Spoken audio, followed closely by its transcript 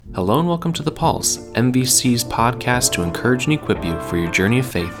Hello and welcome to The Pulse, MVC's podcast to encourage and equip you for your journey of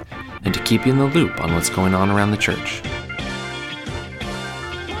faith and to keep you in the loop on what's going on around the church.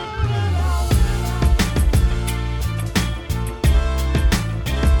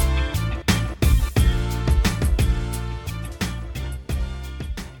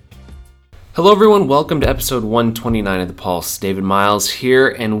 Hello everyone, welcome to episode 129 of The Pulse. David Miles here,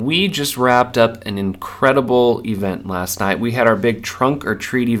 and we just wrapped up an incredible event last night. We had our big trunk or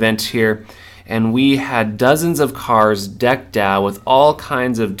treat event here, and we had dozens of cars decked out with all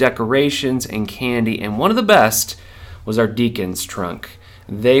kinds of decorations and candy, and one of the best was our Deacons trunk.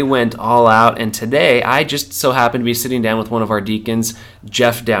 They went all out, and today I just so happened to be sitting down with one of our deacons,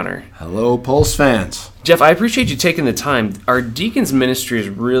 Jeff Downer. Hello, Pulse fans. Jeff, I appreciate you taking the time. Our Deacons ministry is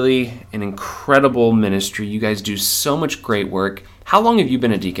really an incredible ministry. You guys do so much great work. How long have you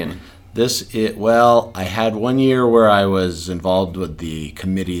been a deacon? I had 1 year where I was involved with the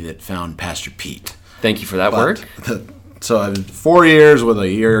committee that found Pastor Pete. Thank you for that work. So I was 4 years with a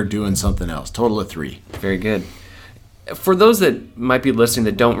year doing something else. Total of 3. Very good. For those that might be listening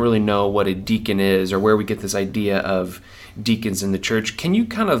that don't really know what a deacon is or where we get this idea of deacons in the church, can you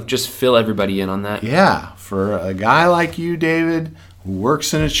kind of just fill everybody in on that? Yeah. For a guy like you, David, who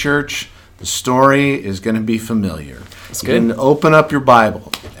works in a church, the story is going to be familiar. That's good. You can open up your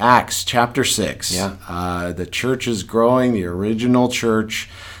Bible, Acts chapter 6. Yeah. The church is growing, the original church.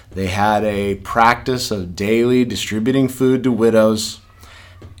 They had a practice of daily distributing food to widows,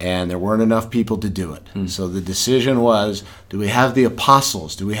 and there weren't enough people to do it. So the decision was, do we have the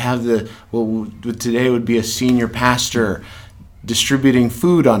apostles? Do we have what today would be a senior pastor distributing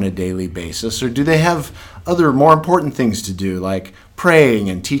food on a daily basis? Or do they have other more important things to do, like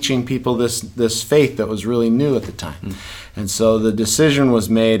praying and teaching people this faith that was really new at the time? And so the decision was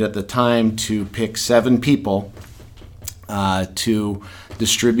made at the time to pick 7 people to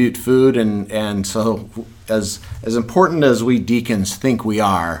distribute food, and so as important as we deacons think we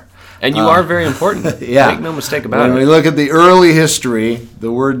are, and you are very important. Yeah, make no mistake about it. When we look at the early history,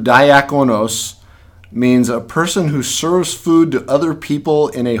 the word diakonos means a person who serves food to other people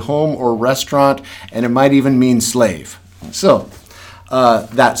in a home or restaurant, and it might even mean slave. So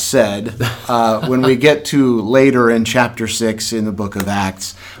that said, when we get to later in chapter 6 in the book of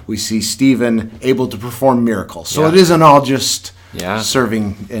Acts, we see Stephen able to perform miracles. So It isn't all just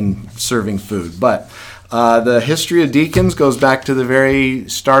serving food. But the history of deacons goes back to the very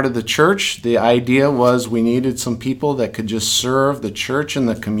start of the church. The idea was we needed some people that could just serve the church and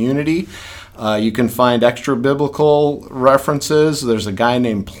the community. You can find extra biblical references. There's a guy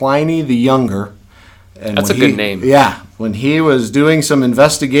named Pliny the Younger. And that's a good name. Yeah. When he was doing some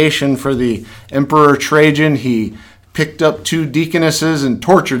investigation for the Emperor Trajan, he picked up 2 deaconesses and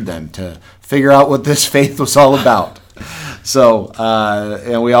tortured them to figure out what this faith was all about. So,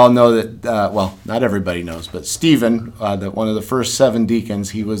 and we all know that, not everybody knows, but Stephen, one of the first 7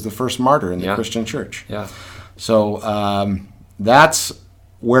 deacons, he was the first martyr in the Christian church. Yeah. So that's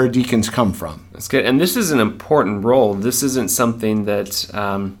where deacons come from. That's good. And this is an important role. This isn't something that,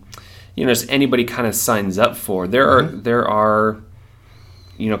 just anybody kind of signs up for. There are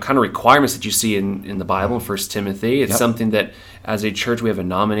kind of requirements that you see in the Bible, in 1 Timothy. It's something that, as a church, we have a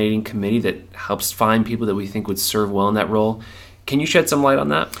nominating committee that helps find people that we think would serve well in that role. Can you shed some light on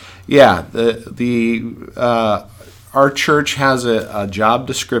that? Yeah. Our church has a job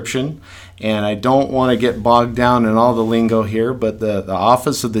description, and I don't want to get bogged down in all the lingo here, but the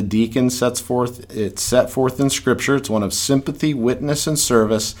office of the deacon set forth in Scripture. It's one of sympathy, witness, and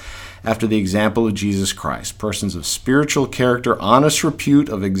service after the example of Jesus Christ. Persons of spiritual character, honest repute,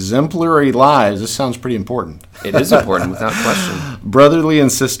 of exemplary lives. This sounds pretty important. It is important, without question. Brotherly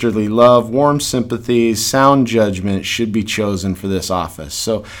and sisterly love, warm sympathies, sound judgment should be chosen for this office.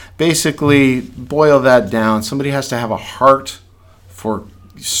 So basically, boil that down. Somebody has to have a heart for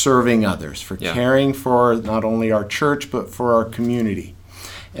serving others, for caring for not only our church, but for our community.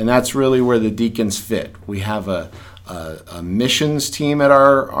 And that's really where the deacons fit. We have a missions team at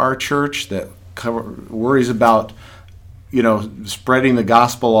our church that worries about spreading the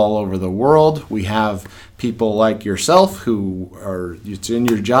gospel all over the world. We have people like yourself who it's in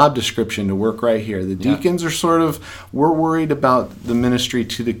your job description to work right here. The deacons are we're worried about the ministry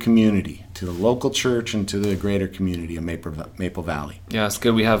to the community, to the local church, and to the greater community of Maple Valley. Yeah, it's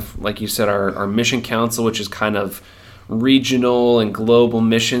good. We have, like you said, our mission council, which is kind of regional and global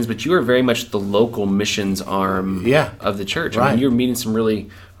missions, but you are very much the local missions arm of the church. Right. I mean, you're meeting some really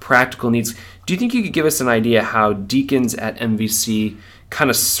practical needs. Do you think you could give us an idea how deacons at MVC kind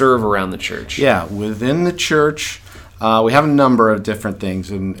of serve around the church? Yeah, within the church, We have a number of different things,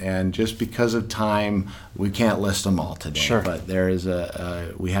 and just because of time, we can't list them all today. Sure. But there is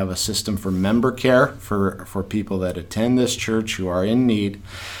we have a system for member care for people that attend this church who are in need.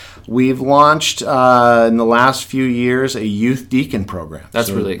 We've launched in the last few years a youth deacon program. That's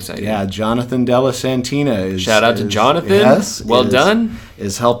really exciting. Yeah, Jonathan Della Santina is. Shout out to Jonathan. Yes, well done.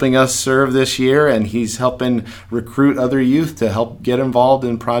 Is helping us serve this year, and he's helping recruit other youth to help get involved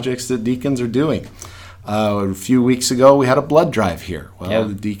in projects that deacons are doing. A few weeks ago, we had a blood drive here. Well,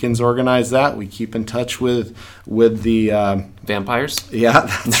 the deacons organize that. We keep in touch with the vampires. Yeah,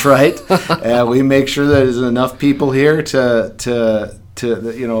 that's right. And we make sure that there's enough people here to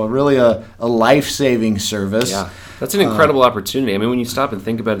really a life-saving service. Yeah, that's an incredible opportunity. I mean, when you stop and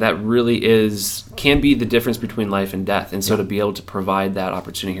think about it, that really can be the difference between life and death. And so to be able to provide that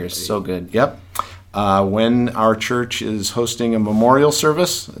opportunity here is so good. Yep. When our church is hosting a memorial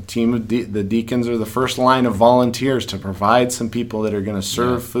service, a team of the deacons are the first line of volunteers to provide some people that are going to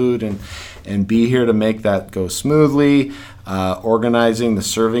serve food and be here to make that go smoothly. Organizing the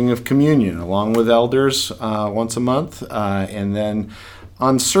serving of communion along with elders once a month. And then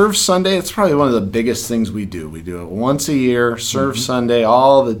on Serve Sunday, it's probably one of the biggest things we do. We do it once a year, Serve Sunday,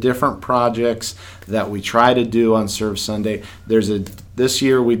 all the different projects that we try to do on Serve Sunday. This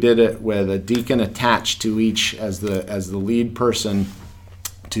year we did it with a deacon attached to each as the lead person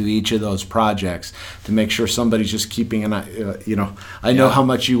to each of those projects to make sure somebody's just keeping an eye. I know how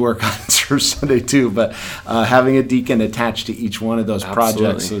much you work on Serve Sunday too, but having a deacon attached to each one of those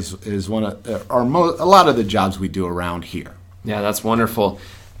projects is one of a lot of the jobs we do around here. Yeah, that's wonderful.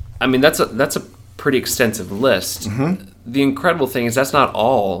 I mean, that's a pretty extensive list. Mm-hmm. The incredible thing is that's not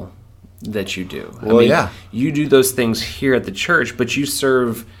all that you do. You do those things here at the church, but you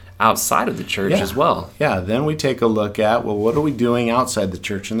serve outside of the church as well. Yeah, then we take a look at, what are we doing outside the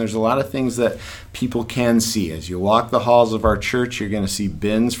church? And there's a lot of things that people can see. As you walk the halls of our church, you're going to see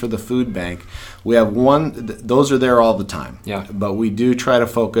bins for the food bank. We have those are there all the time. Yeah. But we do try to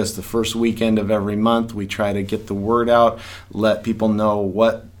focus the first weekend of every month. We try to get the word out, let people know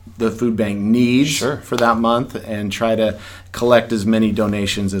what the food bank needs for that month, and try to collect as many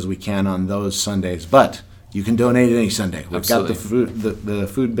donations as we can on those Sundays. But you can donate any Sunday. We've got the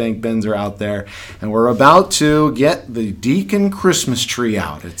food bank bins are out there, and we're about to get the Deacon Christmas tree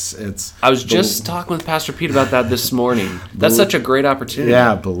out. I was just talking with Pastor Pete about that this morning. That's such a great opportunity.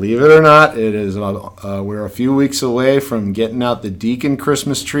 Yeah, believe it or not, it is. We're a few weeks away from getting out the Deacon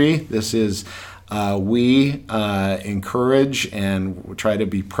Christmas tree. This is. We encourage and try to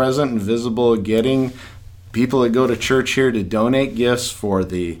be present and visible, getting people that go to church here to donate gifts for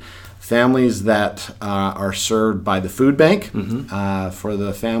the families that are served by the food bank, for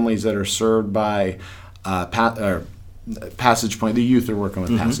the families that are served by Passage Point. The youth are working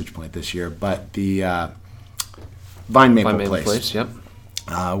with Passage Point this year, but the Vine Maple Place. Yep.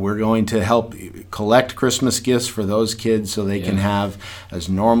 We're going to help collect Christmas gifts for those kids so they can have as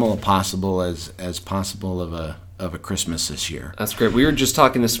normal possible as possible of a Christmas this year. That's great. We were just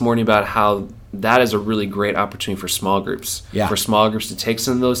talking this morning about how that is a really great opportunity for small groups. Yeah. For small groups to take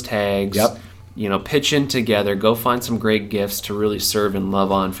some of those tags, pitch in together, go find some great gifts to really serve and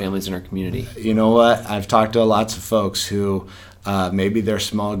love on families in our community. You know what? I've talked to lots of folks who maybe their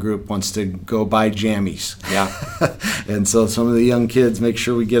small group wants to go buy jammies. Yeah. And so some of the young kids make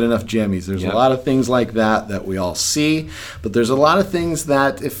sure we get enough jammies. There's a lot of things like that we all see, but there's a lot of things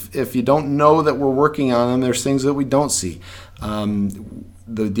that if you don't know that we're working on them, there's things that we don't see.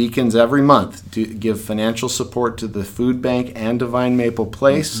 The deacons every month give financial support to the food bank and Divine Maple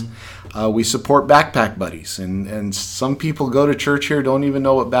Place. We support Backpack Buddies, and some people go to church here don't even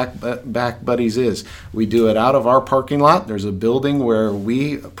know what Back Buddies is. We do it out of our parking lot. There's a building where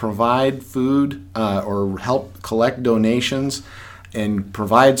we provide food or help collect donations and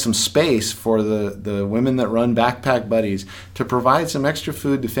provide some space for the women that run Backpack Buddies to provide some extra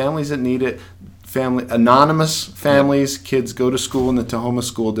food to families that need it. Anonymous families, kids go to school in the Tahoma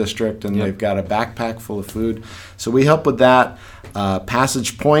School District, and they've got a backpack full of food. So we help with that.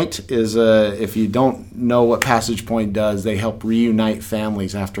 Passage Point is if you don't know what Passage Point does, they help reunite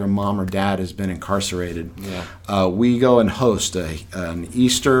families after a mom or dad has been incarcerated. Yeah. We go and host an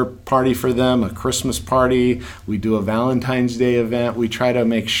Easter party for them, a Christmas party. We do a Valentine's Day event. We try to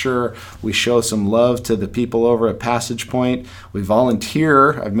make sure we show some love to the people over at Passage Point. We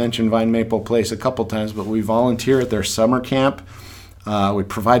volunteer. I've mentioned Vine Maple Place a couple times, but we volunteer at their summer camp. We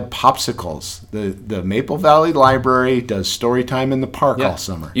provide popsicles. The Maple Valley Library does story time in the park all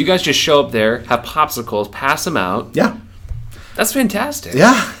summer. You guys just show up there, have popsicles, pass them out. Yeah. That's fantastic.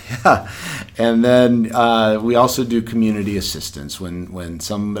 Yeah. And then we also do community assistance. When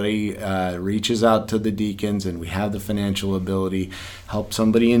somebody reaches out to the deacons and we have the financial ability, help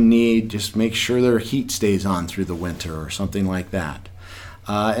somebody in need, just make sure their heat stays on through the winter or something like that.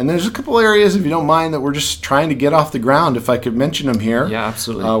 And there's a couple areas, if you don't mind, that we're just trying to get off the ground, if I could mention them here. Yeah,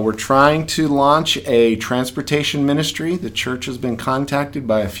 absolutely. We're trying to launch a transportation ministry. The church has been contacted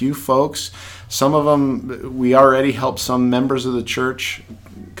by a few folks. Some of them, we already help some members of the church,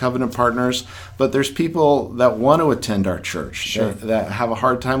 covenant partners, but there's people that want to attend our church Sure. that have a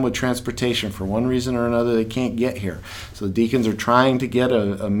hard time with transportation for one reason or another. They can't get here. So the deacons are trying to get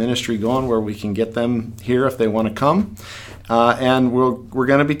a ministry going where we can get them here if they want to come. And we're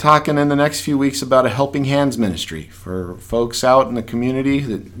going to be talking in the next few weeks about a helping hands ministry for folks out in the community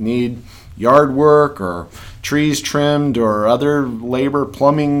that need yard work or trees trimmed or other labor,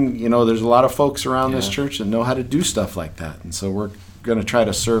 plumbing. There's a lot of folks around this church that know how to do stuff like that. And so we're going to try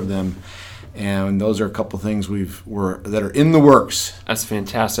to serve them. And those are a couple things that are in the works. That's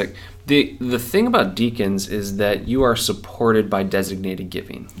fantastic. The thing about deacons is that you are supported by designated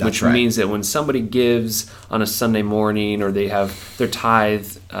giving, which means that when somebody gives on a Sunday morning or they have their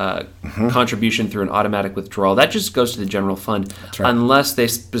tithe contribution through an automatic withdrawal, that just goes to the general fund unless they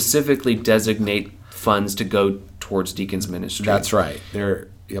specifically designate funds to go towards deacons ministry. That's right.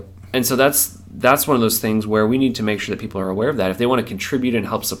 Yep. And so that's one of those things where we need to make sure that people are aware of that. If they want to contribute and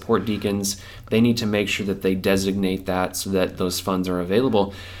help support deacons, they need to make sure that they designate that so that those funds are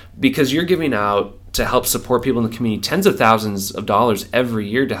available. Because you're giving out to help support people in the community tens of thousands of dollars every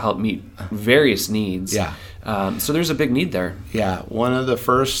year to help meet various needs. Yeah. So there's a big need there. Yeah. One of the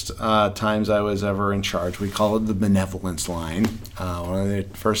first times I was ever in charge, we call it the benevolence line. One of the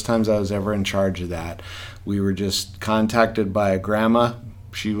first times I was ever in charge of that, we were just contacted by a grandma.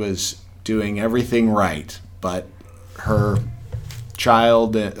 She was doing everything right, but her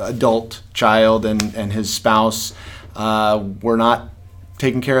adult child and his spouse were not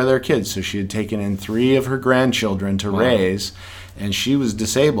taking care of their kids. So she had taken in 3 of her grandchildren to raise, and she was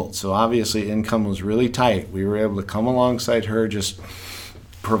disabled. So obviously income was really tight. We were able to come alongside her, just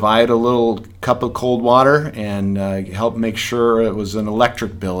provide a little cup of cold water and help make sure it was an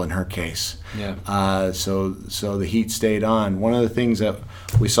electric bill in her case. Yeah. So the heat stayed on. One of the things that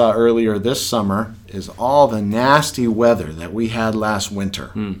we saw earlier this summer is all the nasty weather that we had last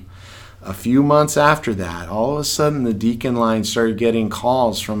winter. A few months after that, all of a sudden the deacon line started getting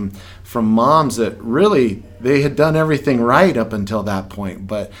calls from moms that really, they had done everything right up until that point,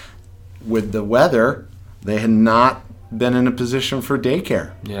 but with the weather, they had not been in a position for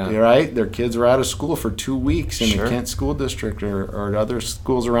daycare. Yeah. Right? Their kids were out of school for 2 weeks in Sure. the Kent School District or other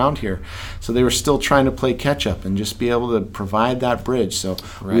schools around here. So they were still trying to play catch up and just be able to provide that bridge. So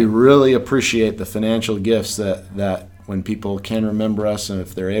we really appreciate the financial gifts that when people can remember us, and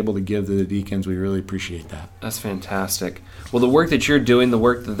if they're able to give to the deacons, we really appreciate that. That's fantastic. Well, the work that you're doing, the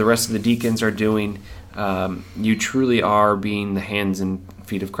work that the rest of the deacons are doing, you truly are being the hands and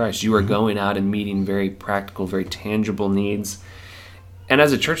feet of Christ. You are going out and meeting very practical, very tangible needs. And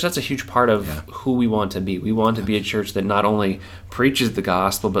as a church, that's a huge part of who we want to be. We want to be a church that not only preaches the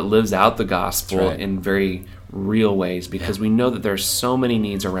gospel, but lives out the gospel in very real ways, because we know that there's so many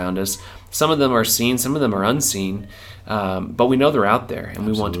needs around us. Some of them are seen, some of them are unseen, but we know they're out there, and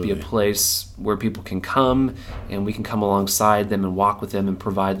we want to be a place where people can come, and we can come alongside them and walk with them and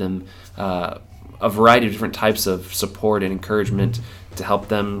provide them a variety of different types of support and encouragement to help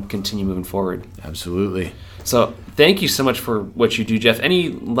them continue moving forward. Absolutely. So thank you so much for what you do, Jeff. Any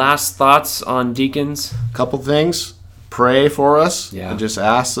last thoughts on deacons? Couple things. Pray for us. Yeah. And just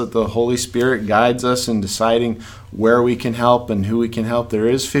ask that the Holy Spirit guides us in deciding where we can help and who we can help. There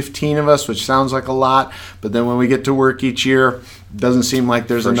is 15 of us, which sounds like a lot, but then when we get to work each year, it doesn't seem like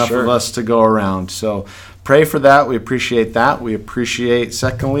there's enough of us to go around. So pray for that. We appreciate that.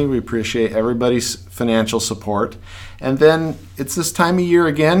 Secondly, we appreciate everybody's financial support. And then it's this time of year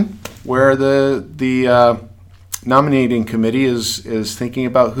again where the nominating committee is thinking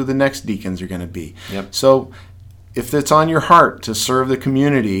about who the next deacons are going to be. Yep. So if it's on your heart to serve the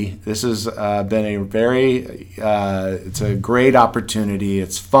community, this has been it's a great opportunity.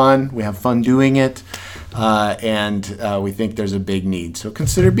 It's fun. We have fun doing it. And we think there's a big need. So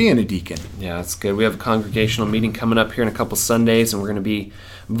consider being a deacon. Yeah, that's good. We have a congregational meeting coming up here in a couple Sundays, and we're going to be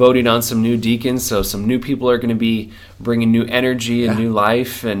voting on some new deacons. So some new people are going to be bringing new energy and new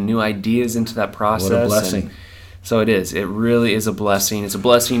life and new ideas into that process. What a blessing. And so it is. It really is a blessing. It's a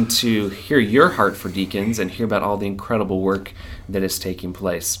blessing to hear your heart for deacons and hear about all the incredible work that is taking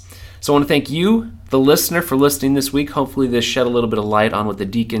place. So I want to thank you, the listener, for listening this week. Hopefully this shed a little bit of light on what the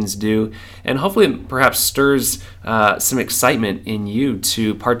deacons do, and hopefully it perhaps stirs some excitement in you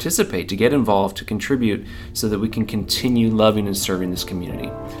to participate, to get involved, to contribute, so that we can continue loving and serving this community.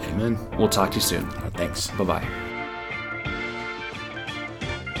 Amen. We'll talk to you soon. Thanks. Bye-bye.